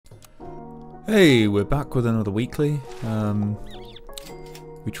Hey, we're back with another weekly.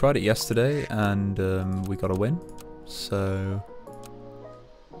 We tried it yesterday and we got a win. So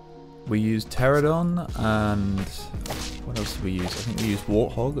we used Pterodon and what else did we use? I think we used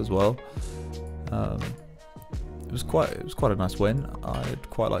Warthog as well. It was quite a nice win. I'd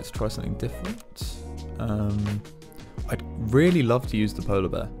quite like to try something different. I'd really love to use the polar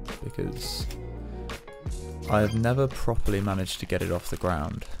bear because I've never properly managed to get it off the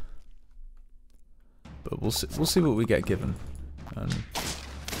ground. But we'll see what we get given and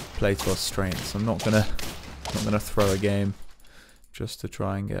play to our strengths. I'm not gonna throw a game just to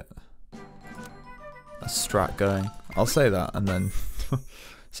try and get a strat going. I'll say that and then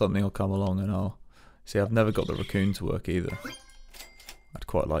something will come along and I'll see. I've never got the raccoon to work either. I'd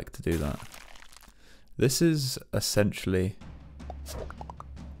quite like to do that. This is essentially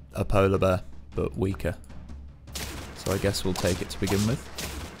a polar bear but weaker. So I guess we'll take it to begin with.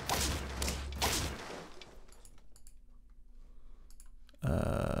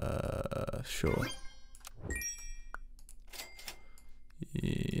 Sure.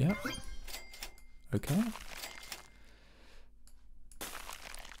 Yep. Okay.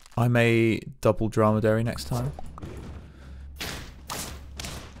 I may double dromedary next time.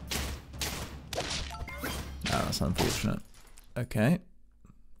 That's unfortunate. Okay.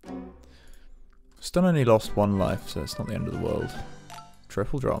 Stun only lost one life, so it's not the end of the world.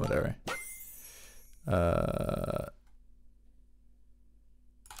 Triple dromedary.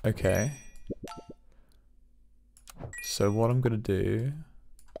 Okay. So what I'm going to do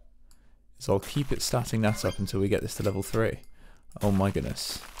is I'll keep it statting that up until we get this to level 3. Oh my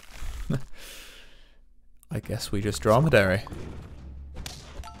goodness. I guess we just dromedary.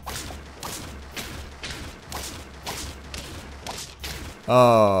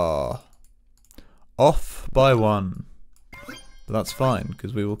 Ah, off by 1. But that's fine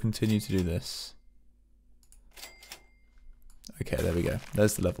because we will continue to do this. Okay, there we go.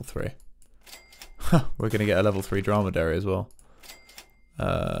 There's the level 3. We're going to get a level 3 dromedary as well.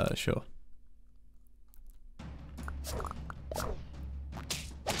 Sure.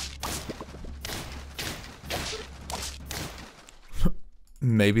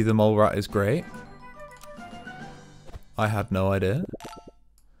 Maybe the mole rat is great. I had no idea.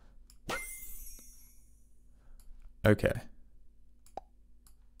 Okay.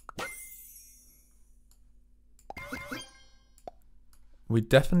 We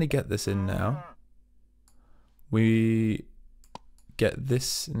definitely get this in now. We get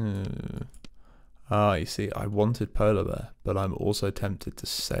this. You see, I wanted polar bear, but I'm also tempted to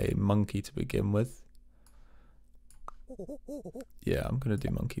say monkey to begin with. Yeah, I'm going to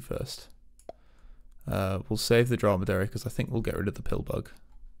do monkey first. We'll save the dromedary because I think we'll get rid of the pill bug.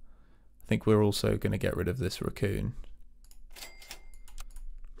 I think we're also going to get rid of this raccoon.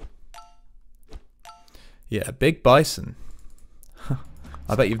 Yeah, big bison.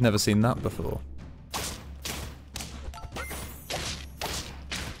 I bet you've never seen that before.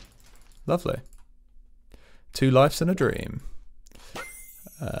 Lovely. 2 lives and a dream.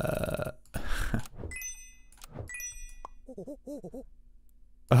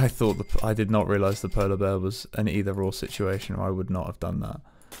 I did not realise the polar bear was an either or situation, or I would not have done that.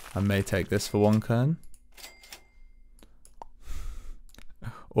 I may take this for 1 turn.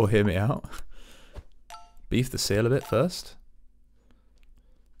 Or hear me out. Beef the seal a bit first.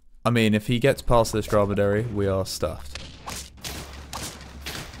 I mean, if he gets past this dromedary, we are stuffed.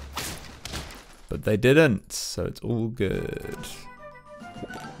 But they didn't, so it's all good.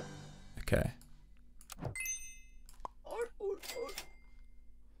 Okay.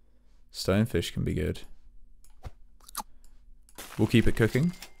 Stonefish can be good. We'll keep it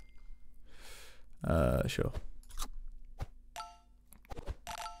cooking. Sure.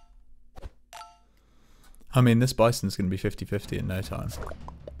 I mean, this bison's going to be 50-50 in no time.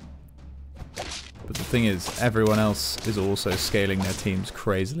 But the thing is, everyone else is also scaling their teams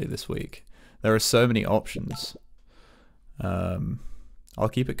crazily this week. There are so many options. I'll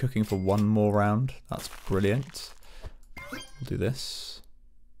keep it cooking for 1 more round. That's brilliant. We'll do this.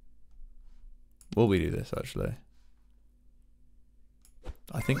 Will we do this, actually?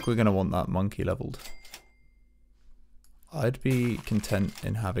 I think we're going to want that monkey leveled. I'd be content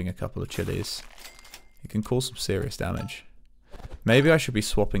in having a couple of chilies. It can cause some serious damage. Maybe I should be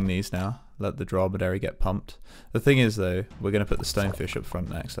swapping these now. Let the dromedary get pumped. The thing is, though, we're going to put the stonefish up front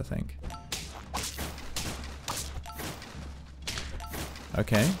next, I think.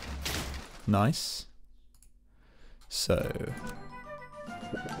 Okay. Nice. So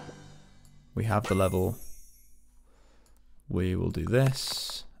we have the level. We will do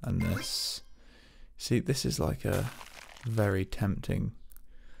this and this. See, this is like a very tempting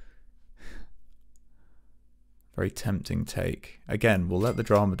Very tempting take. Again, we'll let the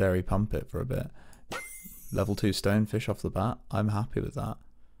dromedary pump it for a bit. Level 2 stonefish off the bat. I'm happy with that.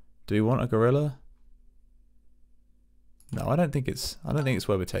 Do we want a gorilla? No, I don't think it's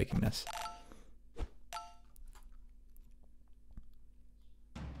where we're taking this.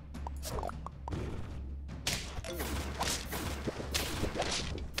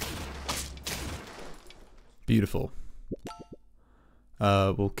 Beautiful.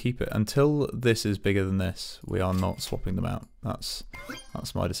 We'll keep it until this is bigger than this. We are not swapping them out. That's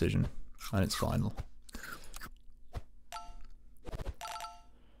my decision, and it's final.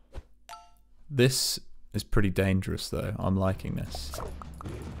 This is pretty dangerous though. I'm liking this.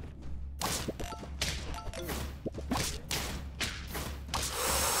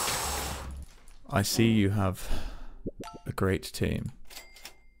 I see you have a great team.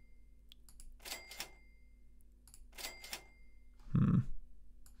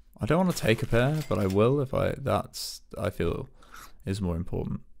 I don't want to take a pair, but I will if I feel is more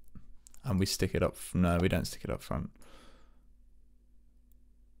important. And we stick it up. No, we don't stick it up front.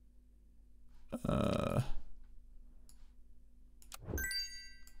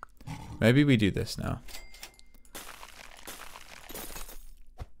 Maybe we do this now.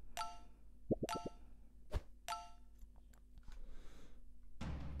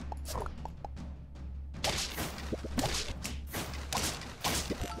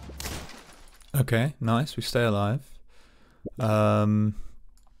 Okay, nice. We stay alive.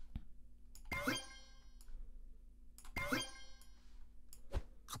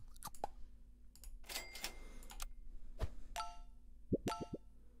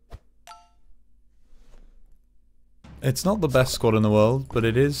 It's not the best squad in the world, but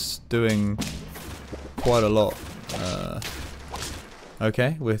it is doing quite a lot.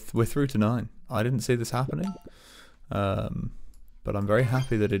 Okay, we're through to 9. I didn't see this happening, but I'm very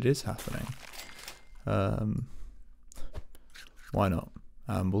happy that it is happening. Why not?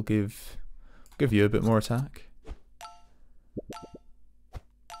 We'll give you a bit more attack.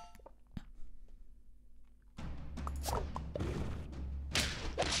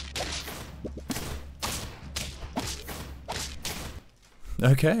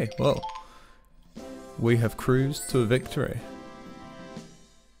 Okay, well, we have cruised to a victory.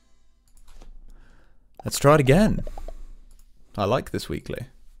 Let's try it again. I like this weekly.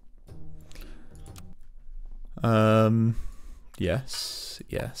 Yes.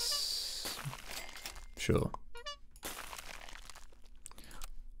 Sure.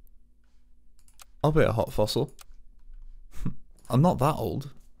 I'll be a hot fossil. I'm not that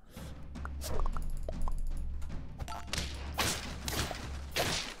old.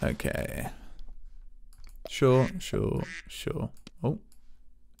 Okay. Sure. Oh.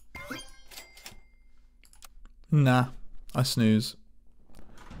 Nah. I snooze.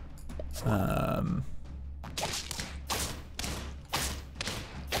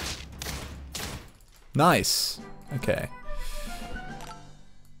 Nice. Okay.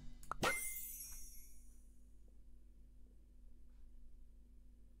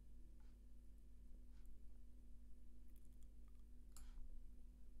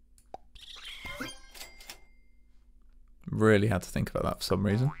 Really had to think about that for some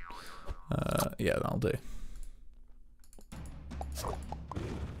reason. Yeah, that'll do.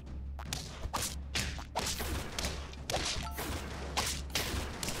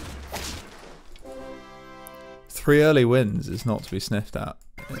 Three early wins is not to be sniffed at.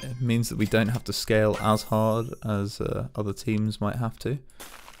 It means that we don't have to scale as hard as other teams might have to.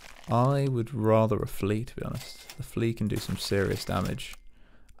 I would rather a flea, to be honest. The flea can do some serious damage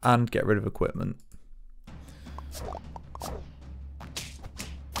and get rid of equipment.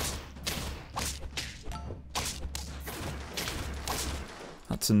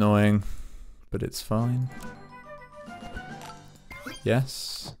 That's annoying, but it's fine.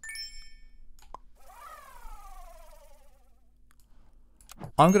 Yes.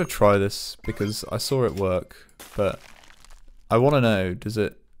 I'm going to try this because I saw it work, but I want to know, does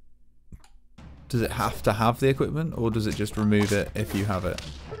it have to have the equipment, or does it just remove it if you have it?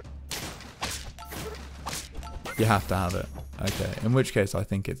 You have to have it. Okay, in which case I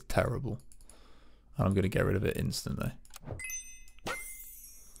think it's terrible. And I'm going to get rid of it instantly.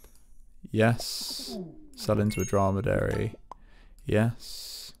 Yes. Sell into a dromedary.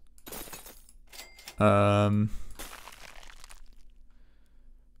 Yes. Guess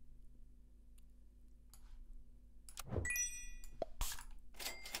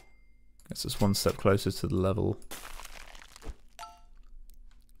it's one step closer to the level.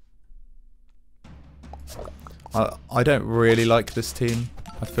 I don't really like this team.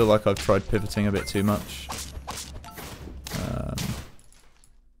 I feel like I've tried pivoting a bit too much.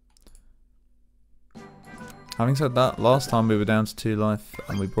 Having said that, last time we were down to 2 life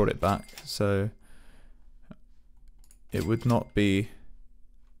and we brought it back, so it would not be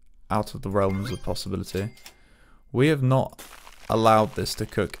out of the realms of possibility. We have not allowed this to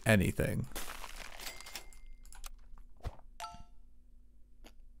cook anything.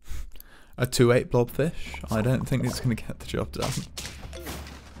 A 2-8 blobfish? I don't think it's going to get the job done.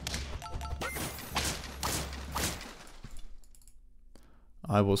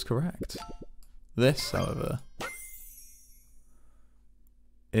 I was correct. This, however,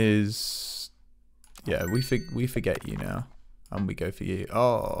 is... yeah, we forget you now, and we go for you.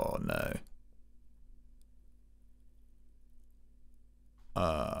 Oh, no.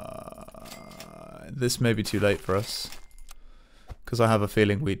 This may be too late for us, because I have a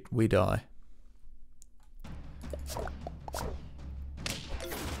feeling we die.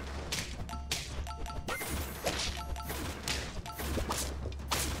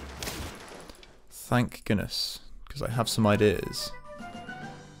 Thank goodness, because I have some ideas.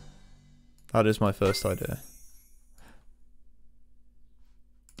 That is my first idea.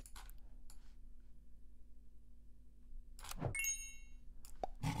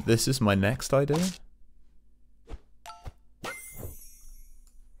 This is my next idea.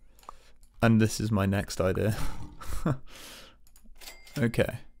 And this is my next idea.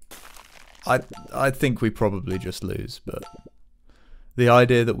 Okay. I think we probably just lose, but the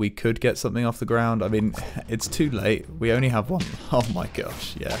idea that we could get something off the ground, I mean, it's too late. We only have one. Oh my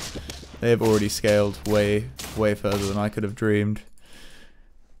gosh, yeah. They have already scaled way further than I could have dreamed.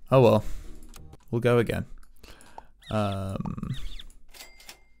 Oh well. We'll go again.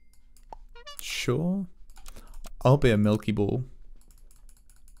 Sure. I'll be a milky ball.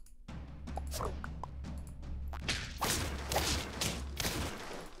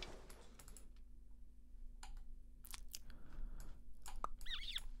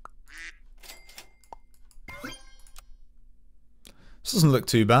 This doesn't look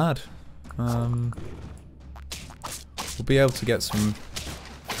too bad. We'll be able to get some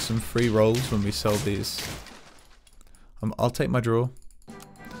free rolls when we sell these. I'll take my draw.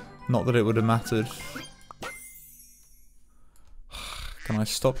 Not that it would have mattered. Can I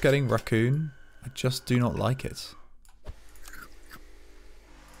stop getting raccoon? I just do not like it.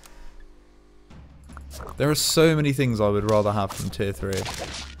 There are so many things I would rather have from tier 3.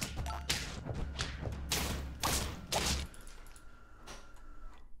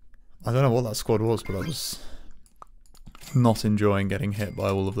 I don't know what that squad was, but I was not enjoying getting hit by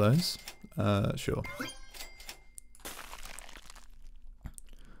all of those. Sure.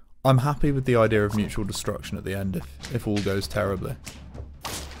 I'm happy with the idea of mutual destruction at the end if all goes terribly.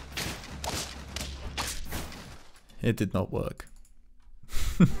 It did not work.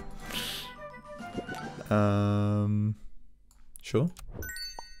 Sure.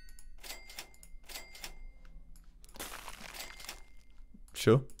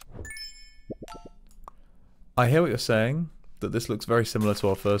 Sure. I hear what you're saying, that this looks very similar to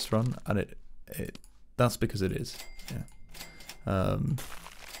our first run, and that's because it is. Yeah.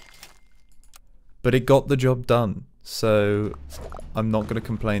 But it got the job done, so I'm not going to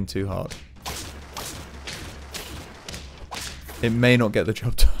complain too hard. It may not get the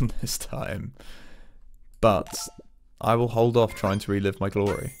job done this time, but I will hold off trying to relive my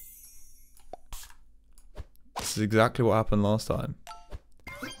glory. This is exactly what happened last time.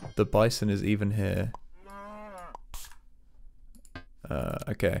 The bison is even here.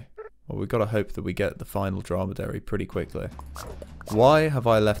 Okay. Well, we've got to hope that we get the final dromedary pretty quickly. Why have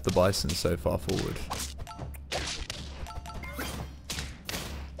I left the bison so far forward?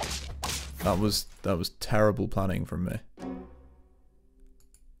 That was terrible planning from me.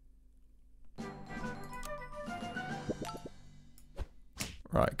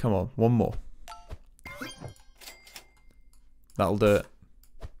 Right, come on, one more. That'll do it.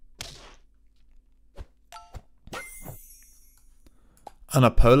 And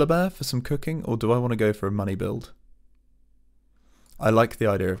a polar bear for some cooking, or do I want to go for a money build? I like the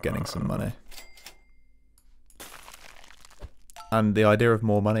idea of getting some money. And the idea of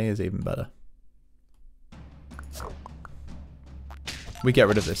more money is even better. We get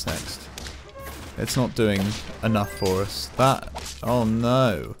rid of this next. It's not doing enough for us. Oh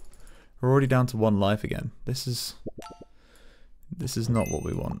no. We're already down to 1 life again. This is not what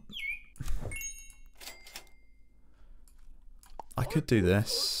we want. I could do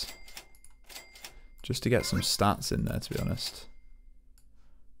this. Just to get some stats in there, to be honest.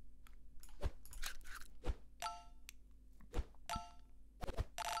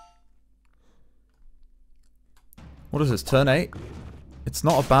 What is this, turn 8? It's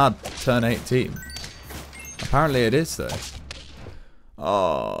not a bad turn 8 team. Apparently it is, though.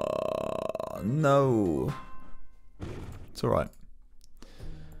 Oh, no. It's alright.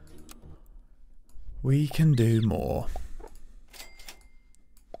 We can do more.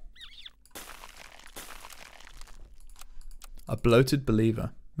 A bloated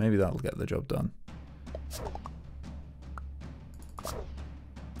believer. Maybe that'll get the job done.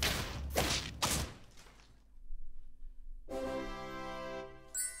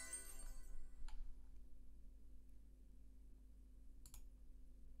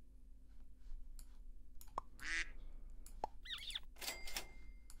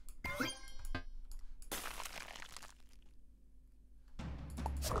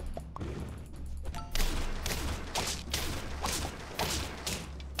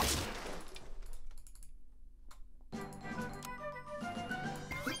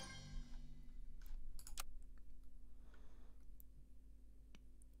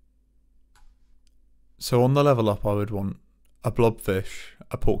 So on the level up, I would want a blobfish,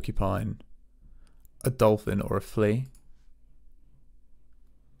 a porcupine, a dolphin, or a flea.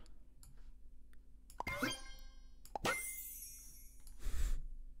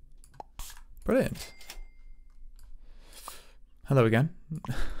 Brilliant. Hello again.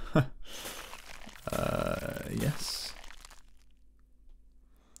 Yes.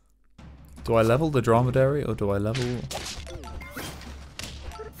 Do I level the dromedary or do I level...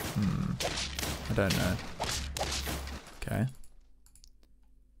 I don't know. Okay.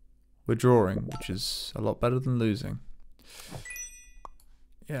 We're drawing, which is a lot better than losing.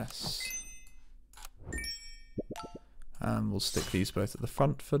 Yes. And we'll stick these both at the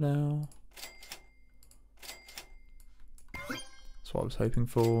front for now. That's what I was hoping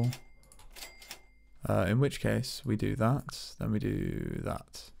for. In which case, we do that, then we do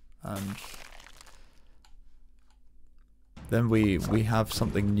that, and then we have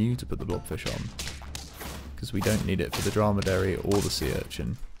something new to put the blobfish on, because we don't need it for the dromedary or the sea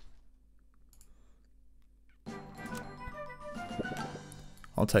urchin.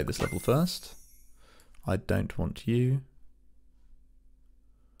 I'll take this level first. I don't want you.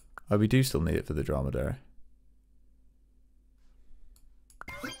 Oh, we do still need it for the dromedary.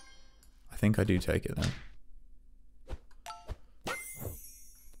 I think I do take it then.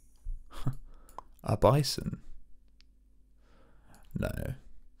 A bison? No.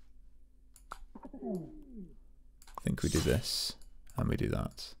 I think we do this, and we do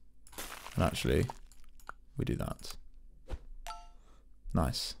that. And actually, we do that.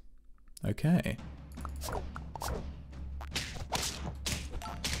 Nice. Okay.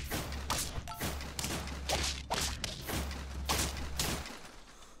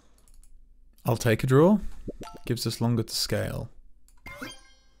 I'll take a draw. Gives us longer to scale.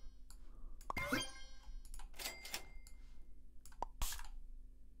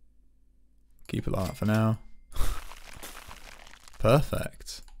 Keep it like that for now.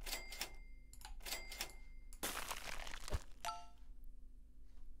 Perfect.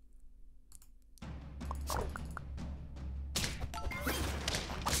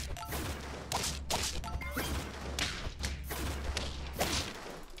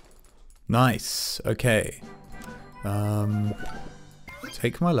 Nice. Okay.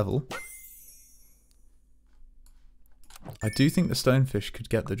 Take my level. I do think the stonefish could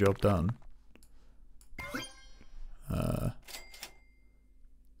get the job done.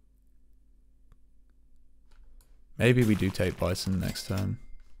 Maybe we do take bison next turn.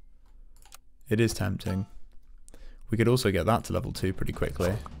 It is tempting. We could also get that to level 2 pretty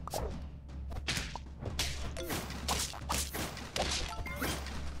quickly.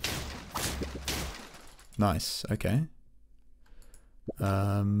 Nice, okay.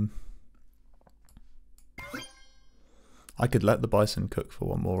 I could let the bison cook for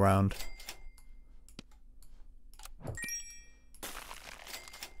one more round.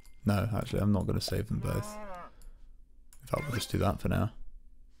 No, actually I'm not going to save them both. In fact, we'll just do that for now.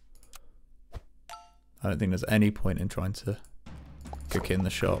 I don't think there's any point in trying to cook it in the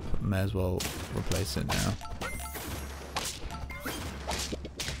shop. May as well replace it now.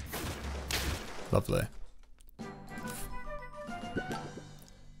 Lovely.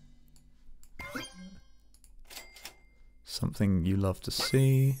 Something you love to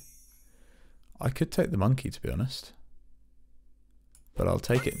see. I could take the monkey, to be honest. But I'll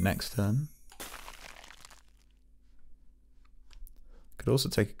take it next turn. Could also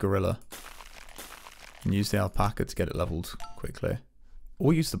take a gorilla. And use the alpaca to get it leveled quickly.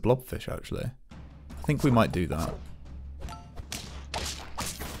 Or use the blobfish, actually. I think we might do that.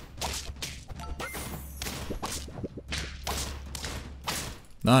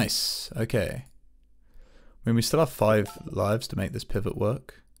 Nice. Okay. I mean, we still have 5 lives to make this pivot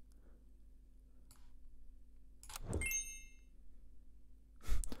work.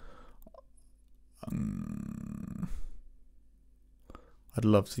 I'd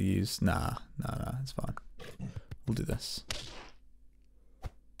love to use... Nah, it's fine. We'll do this.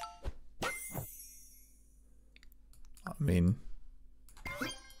 I mean...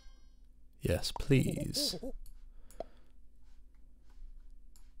 Yes, please.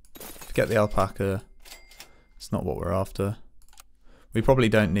 Forget the alpaca. It's not what we're after. We probably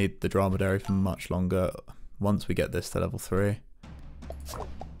don't need the dromedary for much longer once we get this to level 3.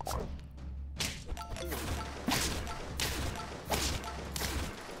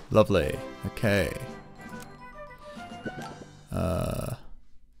 Lovely. Okay.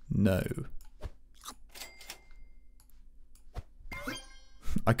 No.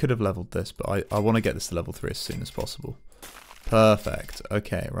 I could have leveled this, but I want to get this to level 3 as soon as possible. Perfect.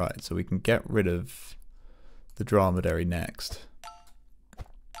 Okay, right. So we can get rid of the dromedary next.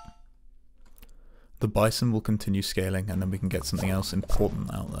 The bison will continue scaling, and then we can get something else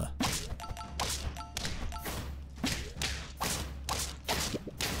important out there.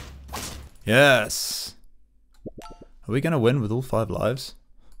 Yes! Are we going to win with all 5 lives?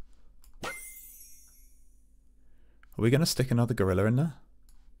 Are we going to stick another gorilla in there?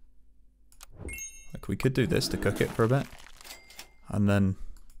 Like, we could do this to cook it for a bit. And then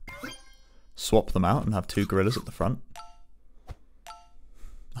swap them out and have 2 gorillas at the front.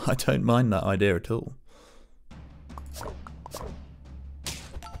 I don't mind that idea at all.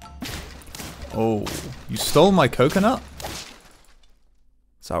 Oh, you stole my coconut?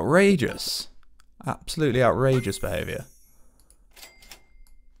 It's outrageous. Absolutely outrageous behaviour.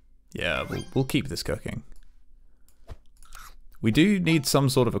 Yeah, we'll keep this cooking. We do need some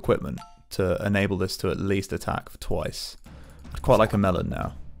sort of equipment to enable this to at least attack for twice. I'd quite like a melon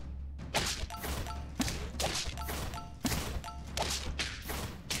now.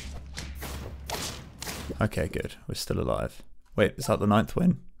 Okay, good. We're still alive. Wait, is that the 9th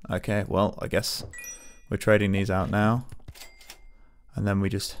win? Okay, well, I guess we're trading these out now. And then we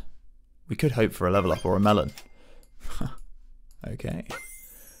could hope for a level up or a melon. Okay.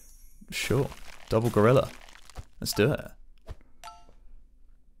 Sure. Double gorilla. Let's do it.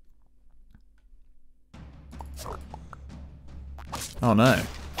 Oh no.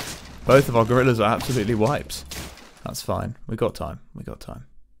 Both of our gorillas are absolutely wiped. That's fine. We got time. We got time.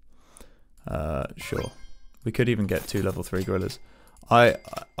 Sure. We could even get 2 level 3 gorillas.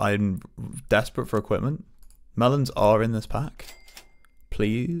 I'm desperate for equipment. Melons are in this pack.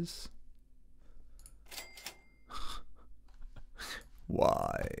 Please.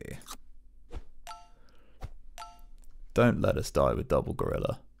 Why? Don't let us die with double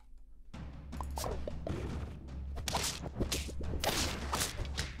gorilla.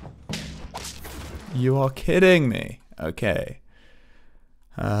 You are kidding me. Okay.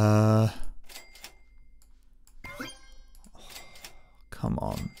 Come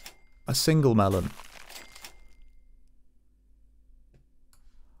on. A single melon.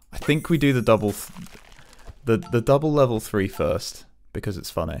 I think we do the double the double level 3 first because it's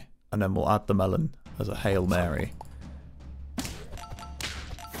funny, and then we'll add the melon as a Hail Mary.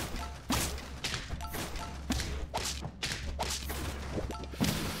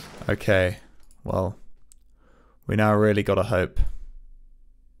 Okay. Well, we now really gotta hope.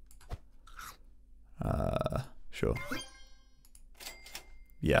 Sure.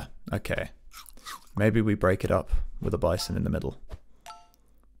 Yeah, okay. Maybe we break it up with a bison in the middle.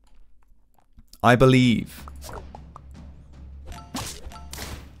 I believe.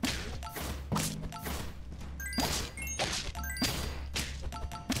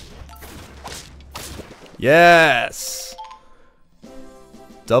 Yes!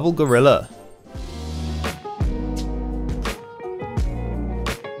 Double gorilla.